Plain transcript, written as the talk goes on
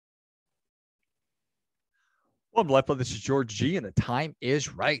Welcome to LifeBlood. This is George G, and the time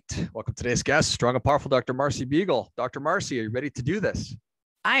is right. Welcome to today's guest, strong and powerful Dr. Marcie Beigel. Dr. Marcie, are you ready to do this?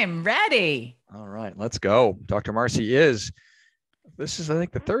 I am ready. All right, let's go. Dr. Marcie this is, I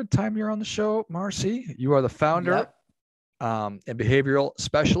think, the third time you're on the show, Marcie. You are the founder Yep. and behavioral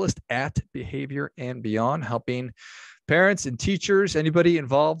specialist at Behavior and Beyond, helping parents and teachers, anybody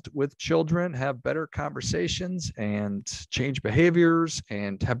involved with children, have better conversations and change behaviors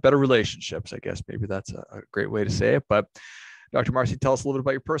and have better relationships. I guess maybe that's a great way to say it. But Dr. Marcie, tell us a little bit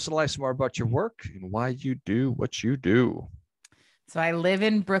about your personal life, some more about your work and why you do what you do. So I live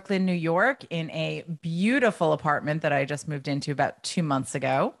in Brooklyn, New York, in a beautiful apartment that I just moved into about 2 months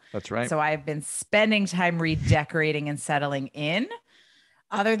ago. That's right. So I've been spending time redecorating and settling in.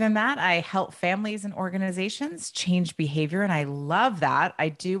 Other than that, I help families and organizations change behavior. And I love that. I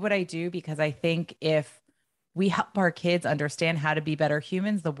do what I do because I think if we help our kids understand how to be better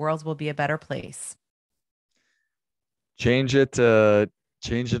humans, the world will be a better place. Change it,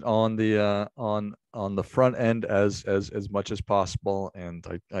 on the front end as much as possible.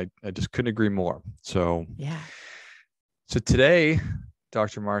 And I just couldn't agree more. Yeah. So today,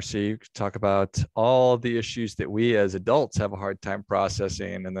 Dr. Marcie, talk about all the issues that we as adults have a hard time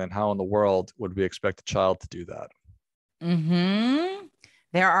processing, and then how in the world would we expect a child to do that?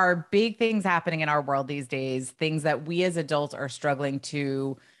 There are big things happening in our world these days, things that we as adults are struggling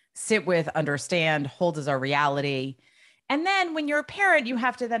to sit with, understand, hold as our reality. And then when you're a parent, you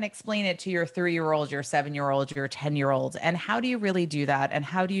have to then explain it to your 3-year old, your 7-year old, your 10-year old. And how do you really do that? And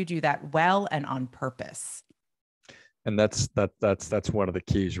how do you do that well and on purpose? And that's one of the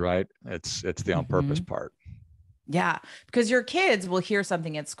keys, right? It's the on purpose Mhm. part. Yeah, because your kids will hear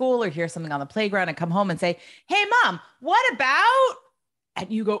something at school or hear something on the playground and come home and say, "Hey, mom, what about?"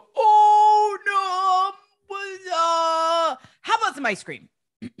 And you go, "Oh no, how about some ice cream?"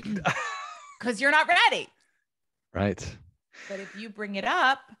 Because you're not ready. Right. But if you bring it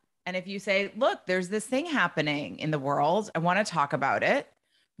up and if you say, "Look, there's this thing happening in the world, I want to talk about it,"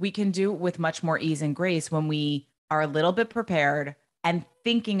 we can do it with much more ease and grace when we are a little bit prepared and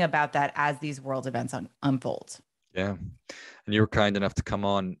thinking about that as these world events unfold. Yeah. And you were kind enough to come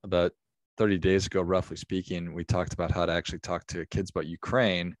on about 30 days ago, roughly speaking. We talked about how to actually talk to kids about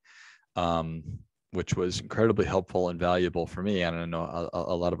Ukraine, um, which was incredibly helpful and valuable for me. And I know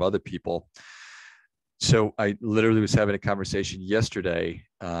a lot of other people. So I literally was having a conversation yesterday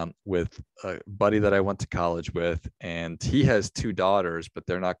with a buddy that I went to college with, and he has 2 daughters, but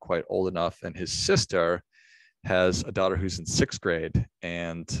they're not quite old enough. And his sister has a daughter who's in 6th grade,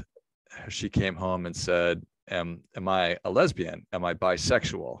 and she came home and said, am I a lesbian? Am I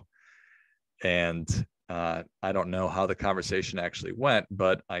bisexual? And I don't know how the conversation actually went,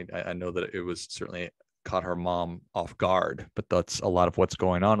 but I know that it was certainly caught her mom off guard. But that's a lot of what's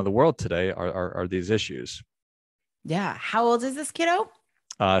going on in the world today are these issues. Yeah. How old is this kiddo?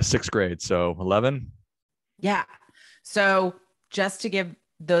 6th grade, so 11. Yeah. So, just to give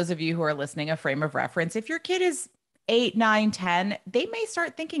those of you who are listening a frame of reference, if your kid is 8, 9, 10, they may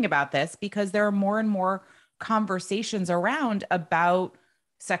start thinking about this because there are more and more conversations around about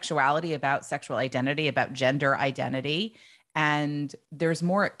sexuality, about sexual identity, about gender identity. And there's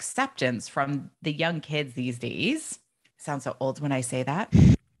more acceptance from the young kids these days. Sounds so old when I say that,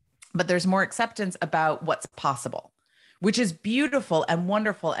 but there's more acceptance about what's possible, which is beautiful and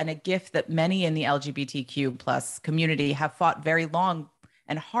wonderful and a gift that many in the LGBTQ plus community have fought very long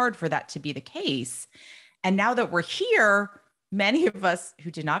and hard for that to be the case. And now that we're here, many of us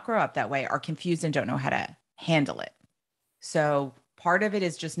who did not grow up that way are confused and don't know how to handle it. So part of it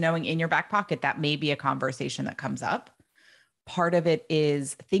is just knowing in your back pocket that may be a conversation that comes up. Part of it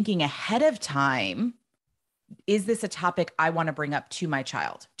is thinking ahead of time. Is this a topic I want to bring up to my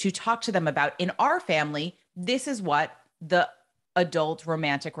child to talk to them about? In our family, this is what the adult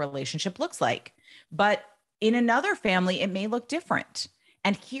romantic relationship looks like. But in another family, it may look different.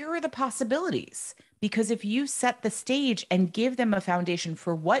 And here are the possibilities. Because if you set the stage and give them a foundation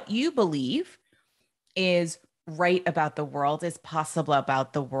for what you believe is right about the world, is possible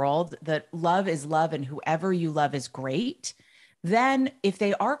about the world, that love is love and whoever you love is great, then if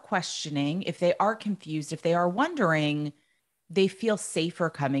they are questioning, if they are confused, if they are wondering, they feel safer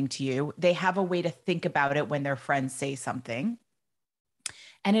coming to you. They have a way to think about it when their friends say something.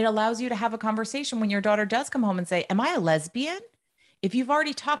 And it allows you to have a conversation when your daughter does come home and say, "Am I a lesbian?" If you've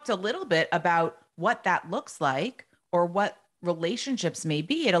already talked a little bit about what that looks like or what relationships may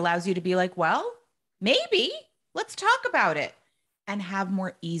be, it allows you to be like, "Well, maybe let's talk about it," and have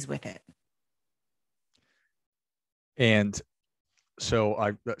more ease with it. And So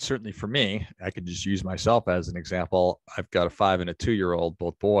I certainly, for me, I could just use myself as an example. I've got a 5 and a 2 year old,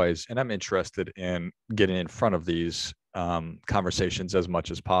 both boys, and I'm interested in getting in front of these conversations as much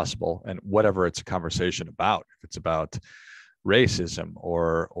as possible. And whatever it's a conversation about, if it's about racism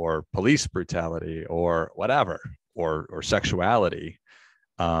or police brutality or whatever, or sexuality,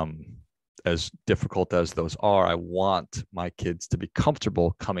 um, as difficult as those are, I want my kids to be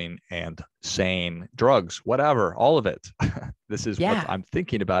comfortable coming and saying drugs, whatever, all of it. This is what Yeah. I'm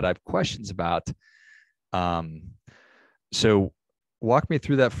thinking about. I have questions about. Um, so walk me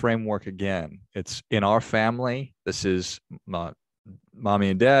through that framework again. It's in our family. This is mommy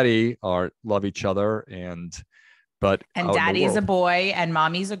and daddy are love each other, and but And out in the daddy's a world. boy and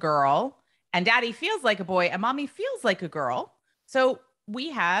mommy's a girl. And daddy feels like a boy and mommy feels like a girl. So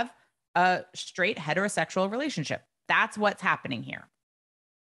we have a straight heterosexual relationship. That's what's happening here.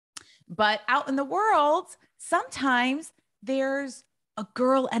 But out in the world, sometimes there's a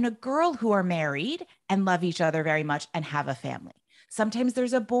girl and a girl who are married and love each other very much and have a family. Sometimes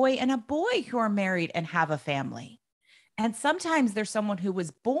there's a boy and a boy who are married and have a family. And sometimes there's someone who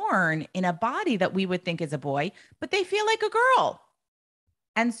was born in a body that we would think is a boy, but they feel like a girl.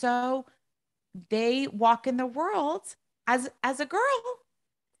 And so they walk in the world as a girl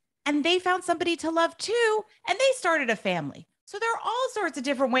and they found somebody to love too and they started a family. So there are all sorts of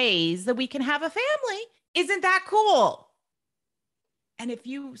different ways that we can have a family. Isn't that cool? And if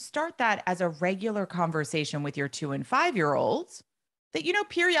you start that as a regular conversation with your 2 and 5 year olds, that,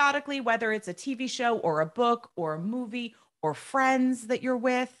 periodically, whether it's a TV show or a book or a movie or friends that you're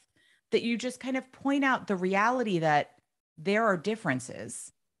with, that you just kind of point out the reality that there are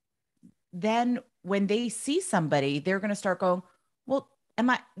differences, then when they see somebody, they're going to start going, well,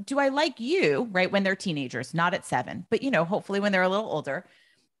 do I like you? Right. When they're teenagers, not at 7, but, hopefully when they're a little older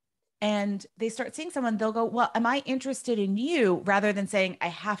and they start seeing someone, they'll go, well, am I interested in you? Rather than saying, I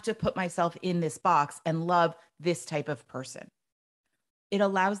have to put myself in this box and love this type of person. It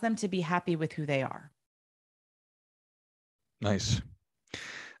allows them to be happy with who they are. Nice.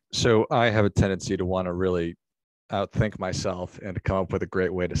 So I have a tendency to want to really outthink myself and to come up with a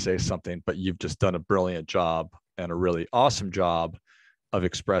great way to say something, but you've just done a brilliant job and a really awesome job of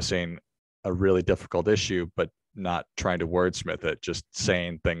expressing a really difficult issue, but not trying to wordsmith it, just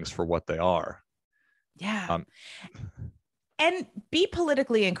saying things for what they are. Yeah. Um, And be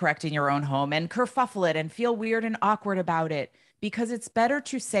politically incorrect in your own home and kerfuffle it and feel weird and awkward about it, because it's better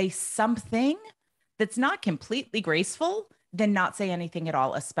to say something that's not completely graceful than not say anything at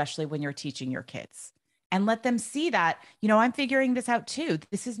all, especially when you're teaching your kids. And let them see that, I'm figuring this out too.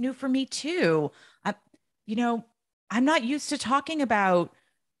 This is new for me too. I, you know, I'm not used to talking about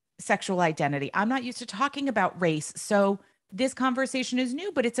sexual identity. I'm not used to talking about race. So this conversation is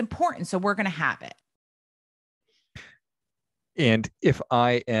new, but it's important. So we're going to have it. and if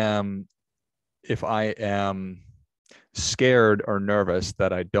I am scared or nervous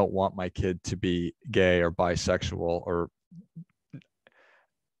that I don't want my kid to be gay or bisexual, or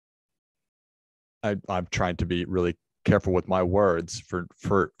I'm trying to be really careful with my words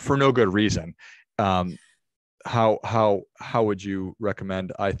for no good reason. Um, how would you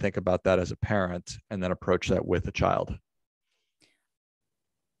recommend I think about that as a parent and then approach that with a child?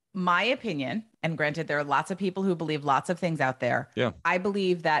 My opinion, and granted, there are lots of people who believe lots of things out there. Yeah. I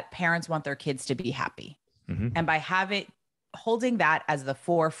believe that parents want their kids to be happy. Mm-hmm. And by holding that as the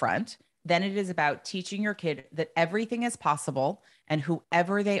forefront, then it is about teaching your kid that everything is possible and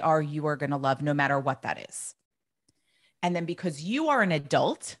whoever they are, you are going to love no matter what that is. And then because you are an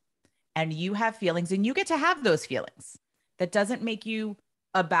adult and you have feelings and you get to have those feelings, that doesn't make you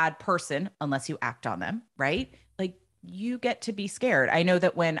a bad person unless you act on them, right? Like you get to be scared. I know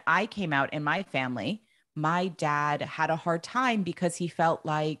that when I came out in my family, my dad had a hard time because he felt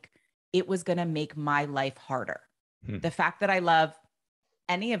like it was going to make my life harder. Hmm. The fact that I love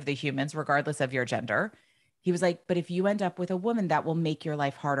any of the humans, regardless of your gender, he was like, but if you end up with a woman, that will make your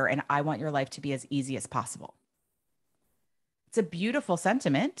life harder. And I want your life to be as easy as possible. It's a beautiful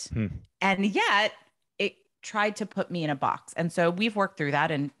sentiment. Hmm. And yet it tried to put me in a box. And so we've worked through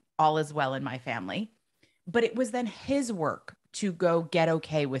that and all is well in my family. But it was then his work to go get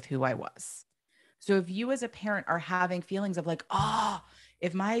okay with who I was. So if you as a parent are having feelings of like, oh,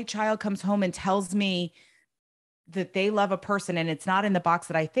 if my child comes home and tells me that they love a person and it's not in the box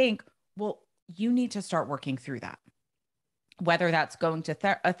that I think, well, you need to start working through that. Whether that's going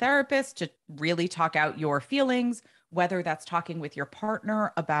to a therapist to really talk out your feelings, whether that's talking with your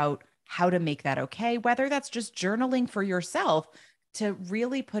partner about how to make that okay, whether that's just journaling for yourself to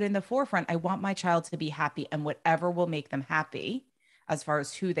really put in the forefront, I want my child to be happy and whatever will make them happy as far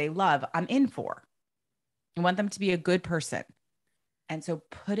as who they love, I'm in for. I want them to be a good person. And so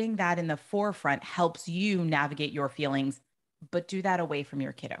putting that in the forefront helps you navigate your feelings, but do that away from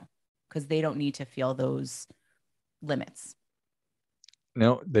your kiddo because they don't need to feel those limits.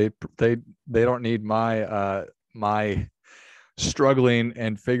 No, they don't need my struggling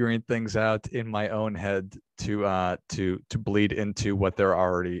and figuring things out in my own head to bleed into what they're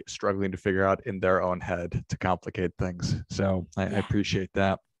already struggling to figure out in their own head to complicate things. So I appreciate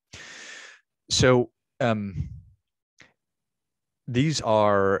that. So these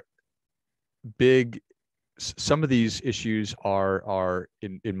are big. Some of these issues are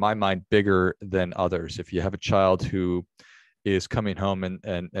in my mind bigger than others. If you have a child who is coming home and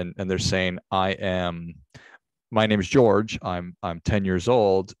they're saying, my name is George, I'm 10 years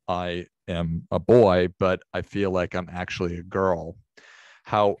old, I am a boy, but I feel like I'm actually a girl.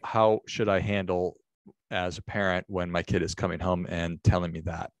 How should I handle as a parent when my kid is coming home and telling me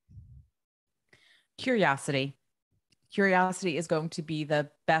that? Curiosity. Curiosity is going to be the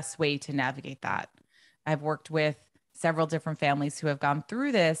best way to navigate that. I've worked with several different families who have gone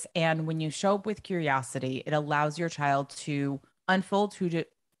through this. And when you show up with curiosity, it allows your child to unfold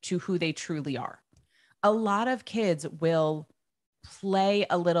to who they truly are. A lot of kids will play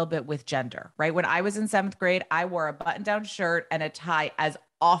a little bit with gender, right? When I was in 7th grade, I wore a button down shirt and a tie as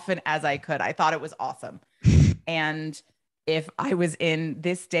often as I could. I thought it was awesome. And if I was in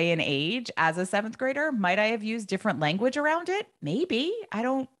this day and age as a 7th grader, might I have used different language around it? Maybe. I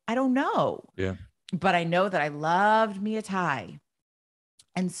don't know. Yeah. But I know that I loved me a tie.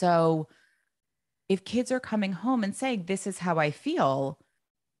 And so if kids are coming home and saying, this is how I feel,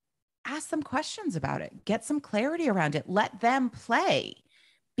 ask them questions about it, get some clarity around it, let them play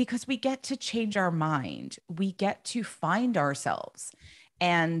because we get to change our mind. We get to find ourselves.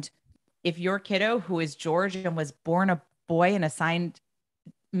 And if your kiddo who is George and was born a boy and assigned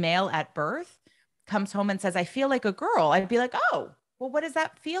male at birth comes home and says, I feel like a girl, I'd be like, oh, well, what does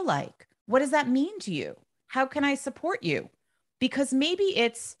that feel like? What does that mean to you? How can I support you? Because maybe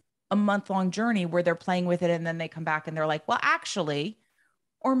it's a month-long journey where they're playing with it and then they come back and they're like, well, actually,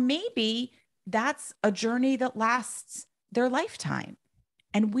 or maybe that's a journey that lasts their lifetime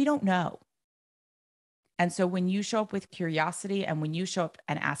and we don't know. And so when you show up with curiosity and when you show up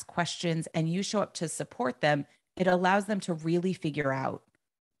and ask questions and you show up to support them, it allows them to really figure out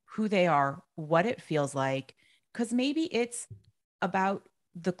who they are, what it feels like, because maybe it's about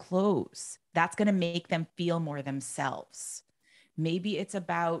the clothes that's going to make them feel more themselves. Maybe it's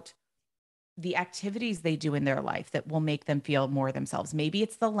about the activities they do in their life that will make them feel more themselves. Maybe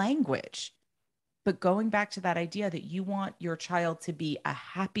it's the language. But going back to that idea that you want your child to be a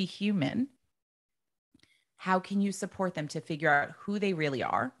happy human, how can you support them to figure out who they really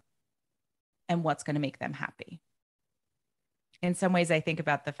are and what's going to make them happy? In some ways, I think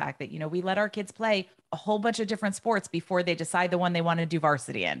about the fact that, we let our kids play a whole bunch of different sports before they decide the one they want to do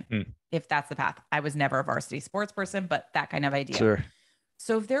varsity in, if that's the path. I was never a varsity sports person, but that kind of idea. Sure.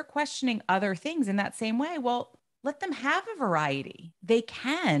 So if they're questioning other things in that same way, well, let them have a variety. They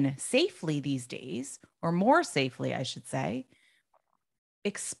can safely these days, or more safely, I should say,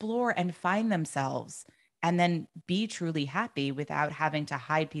 explore and find themselves and then be truly happy without having to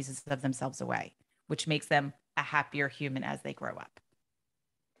hide pieces of themselves away, which makes them a happier human as they grow up.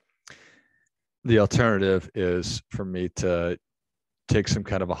 The alternative is for me to take some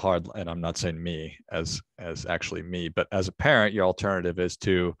kind of a hard, and I'm not saying me as actually me, but as a parent, your alternative is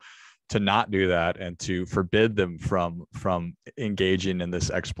to not do that and to forbid them from engaging in this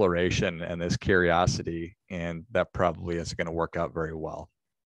exploration and this curiosity. And that probably isn't going to work out very well.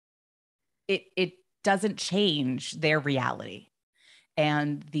 It doesn't change their reality.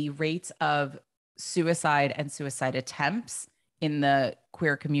 And the rates of suicide and suicide attempts in the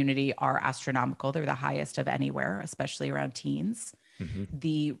queer community are astronomical. They're the highest of anywhere, especially around teens. Mm-hmm.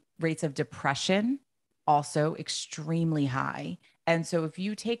 The rates of depression also extremely high. And so if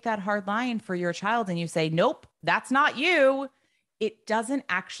you take that hard line for your child and you say, nope, that's not you, it doesn't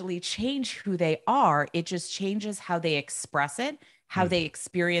actually change who they are. It just changes how they express it, how they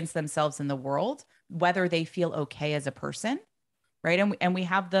experience themselves in the world, whether they feel okay as a person, right? And we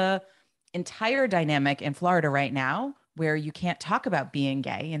have the entire dynamic in Florida right now where you can't talk about being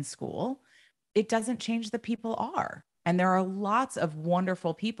gay in school. It doesn't change the people are. And there are lots of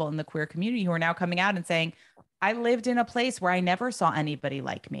wonderful people in the queer community who are now coming out and saying, I lived in a place where I never saw anybody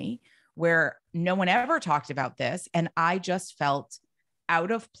like me, where no one ever talked about this. And I just felt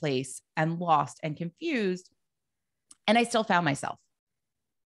out of place and lost and confused. And I still found myself.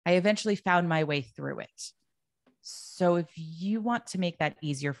 I eventually found my way through it. So if you want to make that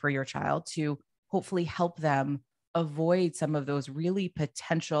easier for your child to hopefully help them avoid some of those really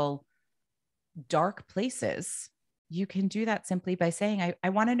potential dark places you can do that simply by saying, I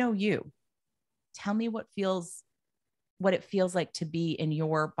want to know you. Tell me what it feels like to be in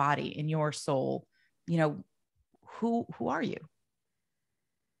your body, in your soul. You know, who are you?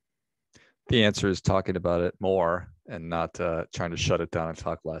 The answer is talking about it more and not trying to shut it down and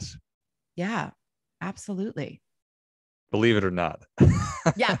talk less. Yeah, absolutely. Believe it or not.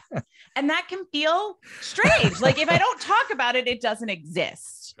 Yeah. And that can feel strange. Like if I don't talk about it, it doesn't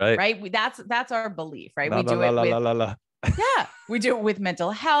exist. Right. That's our belief, right? We do it with, yeah, we do it with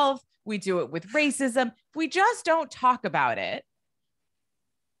mental health. We do it with racism. If we just don't talk about it,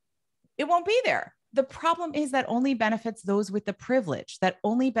 it won't be there. The problem is that only benefits those with the privilege, that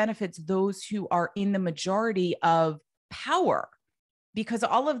only benefits those who are in the majority of power, because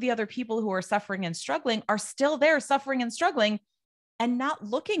all of the other people who are suffering and struggling are still there suffering and struggling, and not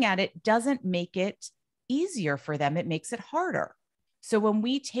looking at it doesn't make it easier for them. It makes it harder. So when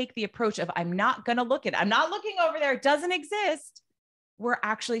we take the approach of, I'm not going to look at it, I'm not looking over there, it doesn't exist, we're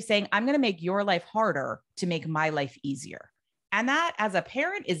actually saying, I'm going to make your life harder to make my life easier. And that as a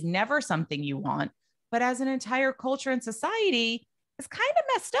parent is never something you want, but as an entire culture and society is kind of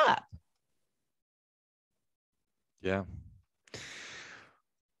messed up. Yeah.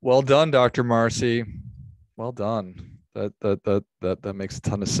 Well done, Dr. Marcie. Well done. That makes a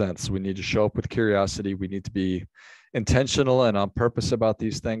ton of sense. We need to show up with curiosity. We need to be intentional and on purpose about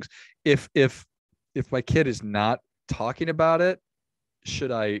these things. If my kid is not talking about it,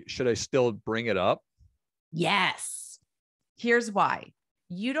 should I still bring it up? Yes. Here's why.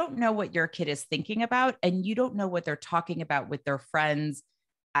 You don't know what your kid is thinking about, and you don't know what they're talking about with their friends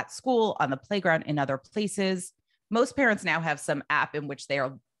at school, on the playground, in other places. Most parents now have some app in which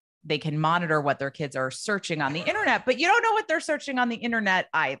they can monitor what their kids are searching on the internet, but you don't know what they're searching on the internet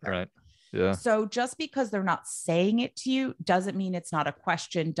either. Right. Yeah. So just because they're not saying it to you doesn't mean it's not a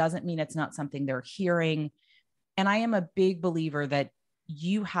question, doesn't mean it's not something they're hearing. And I am a big believer that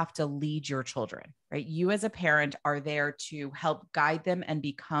you have to lead your children, right? You as a parent are there to help guide them and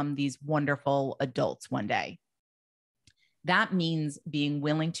become these wonderful adults one day. That means being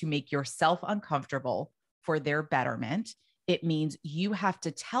willing to make yourself uncomfortable for their betterment. It means you have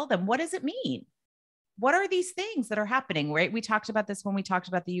to tell them, what does it mean? What are these things that are happening, right? We talked about this when we talked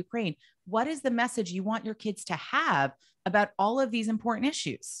about the Ukraine. What is the message you want your kids to have about all of these important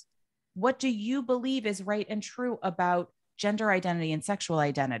issues? What do you believe is right and true about gender identity and sexual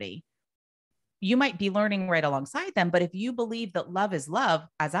identity? You might be learning right alongside them, but if you believe that love is love,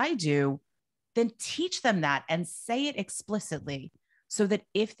 as I do, then teach them that and say it explicitly, so that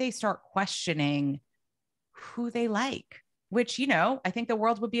if they start questioning who they like, which, I think the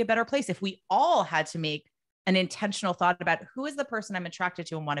world would be a better place if we all had to make an intentional thought about who is the person I'm attracted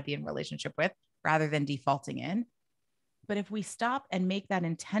to and want to be in relationship with, rather than defaulting in. But if we stop and make that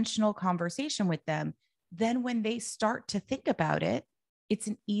intentional conversation with them, then when they start to think about it, it's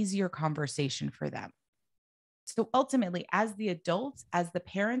an easier conversation for them. So ultimately, as the adults, as the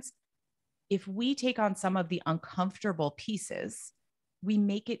parents, if we take on some of the uncomfortable pieces, we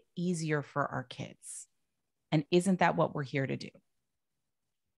make it easier for our kids. And isn't that what we're here to do?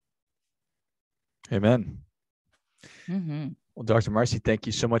 Amen. Mm-hmm. Well, Dr. Marcie, thank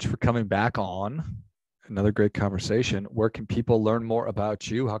you so much for coming back on. Another great conversation. Where can people learn more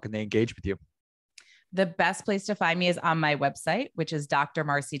about you? How can they engage with you? The best place to find me is on my website, which is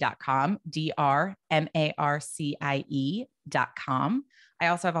drmarcie.com, drmarcie.com. I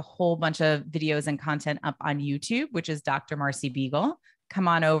also have a whole bunch of videos and content up on YouTube, which is Dr. Marcie Beigel. Come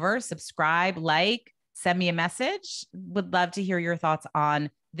on over, subscribe, like, send me a message. Would love to hear your thoughts on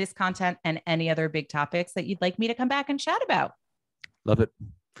this content and any other big topics that you'd like me to come back and chat about. Love it.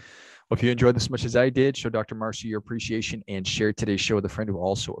 Well, if you enjoyed this as much as I did, show Dr. Marcie your appreciation and share today's show with a friend who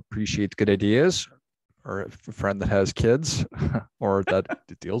also appreciates good ideas, or a friend that has kids or that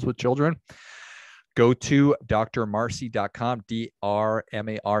deals with children. Go to drmarcie.com,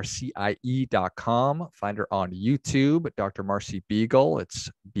 drmarcie.com. Find her on YouTube, Dr. Marcie Beigel. It's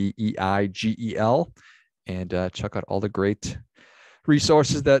Beigel. And check out all the great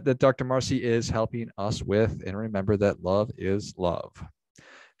resources that Dr. Marcie is helping us with. And remember that love is love.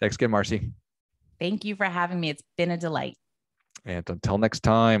 Thanks again, Marcie. Thank you for having me. It's been a delight. And until next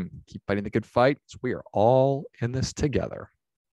time, keep fighting the good fight. We are all in this together.